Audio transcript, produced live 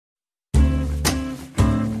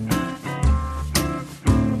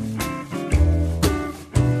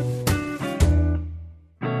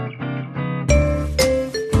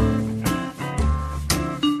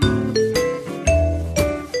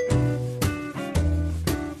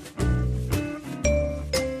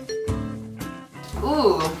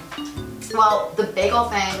well, the bagel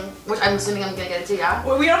thing, which I'm assuming I'm gonna get into, yeah?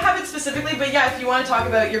 Well, we don't have it specifically, but yeah, if you want to talk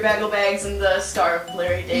about your bagel bags and the Star of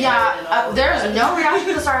Larry David. Yeah, there's no reaction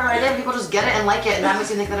to the Star of Larry David. People just get it and like it, and that makes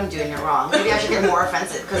me think that I'm doing it wrong. Maybe I should get more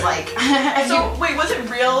offensive, because like... So, wait, was it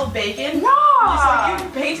real bacon? No! So you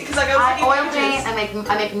paint, because like I was oil paint,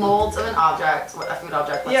 I make molds of an object, a food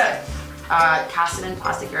object, let's say. Cast it in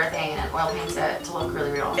plastic urethane and oil paint it to look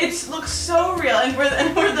really real. It looks so real, and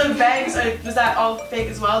were the bags, was that all fake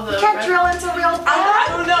as well? You can't drill into real bag. I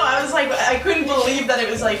don't know, I was like, I couldn't believe that it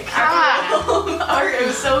was like actual art. It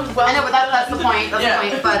was so well I know, but that's the point, that's the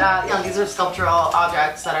point. But you know, these are sculptural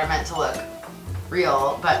objects that are meant to look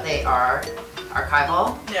real, but they are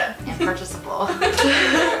archival and purchasable.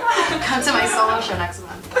 Come to my solo show next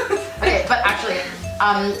month. Okay, but actually,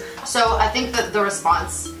 so I think that the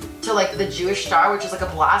response to like the Jewish star, which is like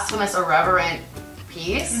a blasphemous, irreverent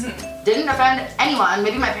piece, didn't offend anyone.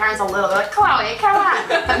 Maybe my parents a little. They're like, Chloe, come on.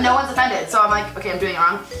 But no one's offended. So I'm like, okay, I'm doing it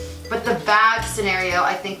wrong. But the bag scenario,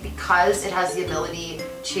 I think because it has the ability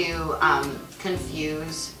to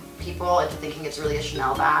confuse people into thinking it's really a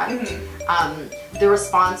Chanel bag, the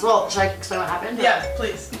response, well, should I explain what happened? Yeah,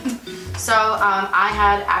 please. So I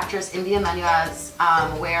had actress India Menuez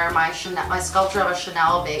wear my sculpture of a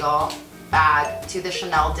Chanel bagel bag to the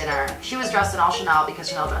Chanel dinner. She was dressed in all Chanel because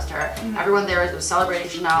Chanel dressed her. Everyone there was celebrating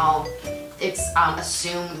Chanel. It's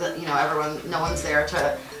assumed that, you know, no one's there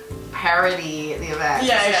to parody the event.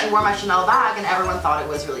 So she wore my Chanel bag and everyone thought it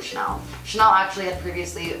was really Chanel. Chanel actually had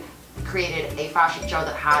previously created a fashion show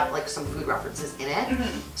that had like some food references in it.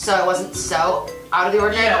 So it wasn't so out of the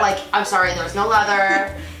ordinary, but like, I'm sorry, there's no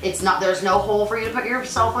leather. There's no hole for you to put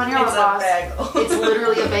yourself on your lip gloss. It's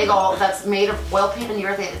literally a bagel that's made of oil paint and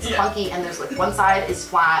urethane. It's clunky, and there's like one side is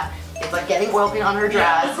flat. It's like getting oil paint on her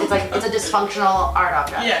dress. It's like, it's a dysfunctional art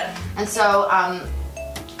object. And so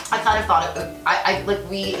I kind of thought it would,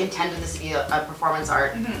 we intended this to be a performance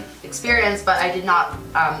art experience, but I did not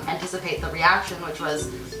anticipate the reaction, which was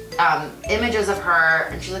images of her,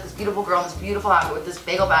 and she's like this beautiful girl in this beautiful outfit with this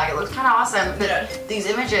bagel bag. It looks kind of awesome, but these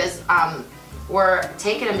images were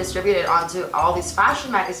taken and distributed onto all these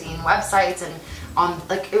fashion magazine websites, and on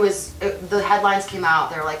like the headlines came out.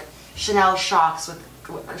 They're like, Chanel shocks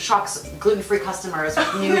gluten-free customers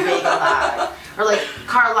with new bagel bag, or like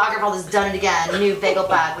Karl Lagerfeld has done it again, new bagel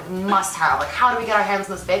bag, like must have. Like, how do we get our hands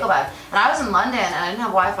on this bagel bag? And I was in London and I didn't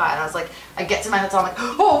have Wi-Fi, and I was like, I get to my hotel, I'm like,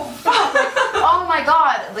 oh fuck, like, oh my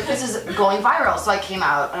god, like this is going viral. So I came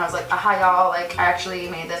out and I was like, hi y'all, like I actually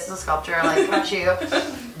made this as a sculpture, like not you,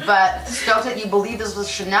 but stoked that you believe this was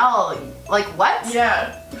Chanel. Like what?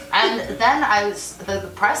 And then the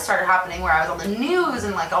press started happening where I was on the news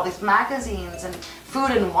and like all these magazines and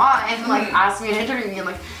Food and Wine like asked me to interview me, and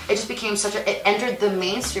like it just became it entered the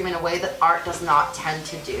mainstream in a way that art does not tend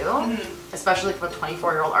to do, especially for a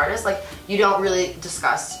 24-year-old artist. Like you don't really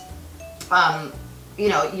discuss, you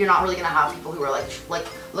know, you're not really gonna have people who are like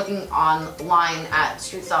looking online at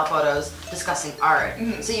street style photos discussing art.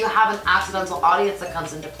 So you have an accidental audience that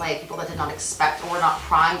comes into play, people that did not expect or were not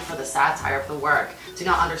primed for the satire of the work, do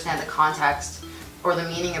not understand the context or the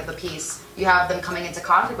meaning of the piece. You have them coming into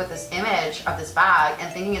conflict with this image of this bag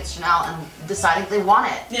and thinking it's Chanel and deciding they want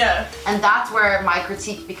it. And that's where my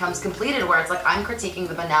critique becomes completed, where it's like I'm critiquing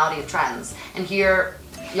the banality of trends, and here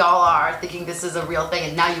y'all are thinking this is a real thing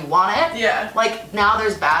and now you want it. Like now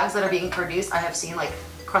there's bags that are being produced. I have seen like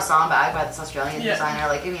croissant bag by this Australian designer.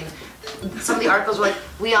 Like, I mean, some of the articles were like,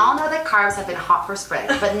 we all know that carbs have been hot for spring,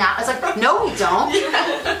 but now it's like, no we don't.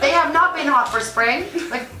 They have not been hot for spring.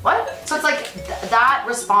 Like what? So it's like that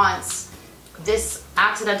response, this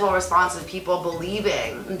accidental response of people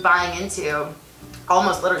believing and buying into,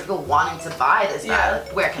 almost literally people wanting to buy this bag.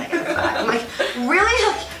 Like, where can I get this bag? I'm like,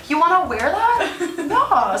 really? Like, you want to wear that?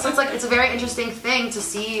 No. So it's like, it's a very interesting thing to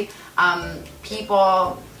see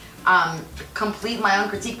people complete my own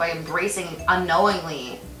critique by embracing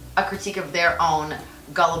unknowingly a critique of their own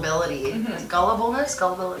gullibility. Gullibleness?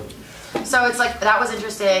 Gullibility. So it's like, that was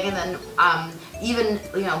interesting, and then even,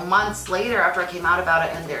 you know, months later after I came out about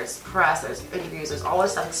it, and there's press, there's interviews, there's all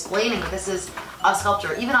this stuff explaining this is a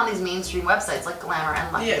sculpture, even on these mainstream websites like Glamour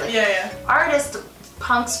and Lucky, artist,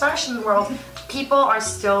 punks, fashion world, people are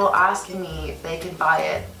still asking me if they can buy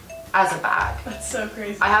it as a bag. That's so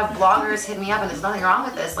crazy. I have bloggers hit me up, and there's nothing wrong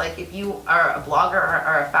with this. Like, if you are a blogger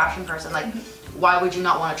or a fashion person, like, why would you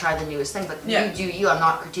not want to try the newest thing? Like, you do you. I'm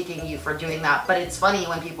not critiquing you for doing that. But it's funny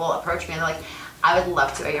when people approach me and they're like, I would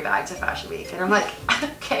love to wear your bag to Fashion Week. And I'm like,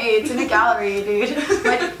 okay, it's in a gallery, dude.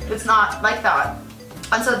 Like, it's not like that.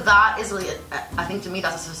 And so that is really, I think to me,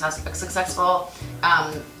 that's a successful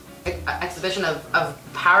exhibition of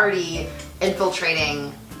parody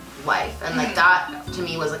infiltrating life, and like that to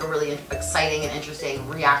me was like a really exciting and interesting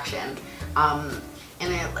reaction. And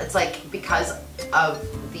it's like because of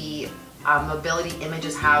the mobility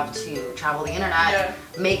images have to travel the internet,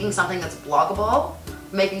 making something that's bloggable,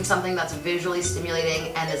 making something that's visually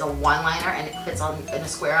stimulating and is a one-liner and it fits on in a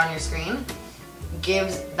square on your screen,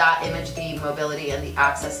 gives that image the mobility and the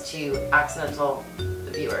access to accidental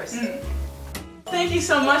viewers. Thank you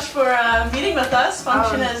so much for meeting with us.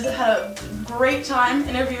 Function has had a great time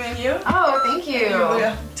interviewing you. Oh, thank you.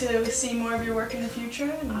 To see more of your work in the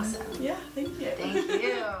future. And awesome. Yeah, thank you. Thank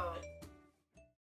you.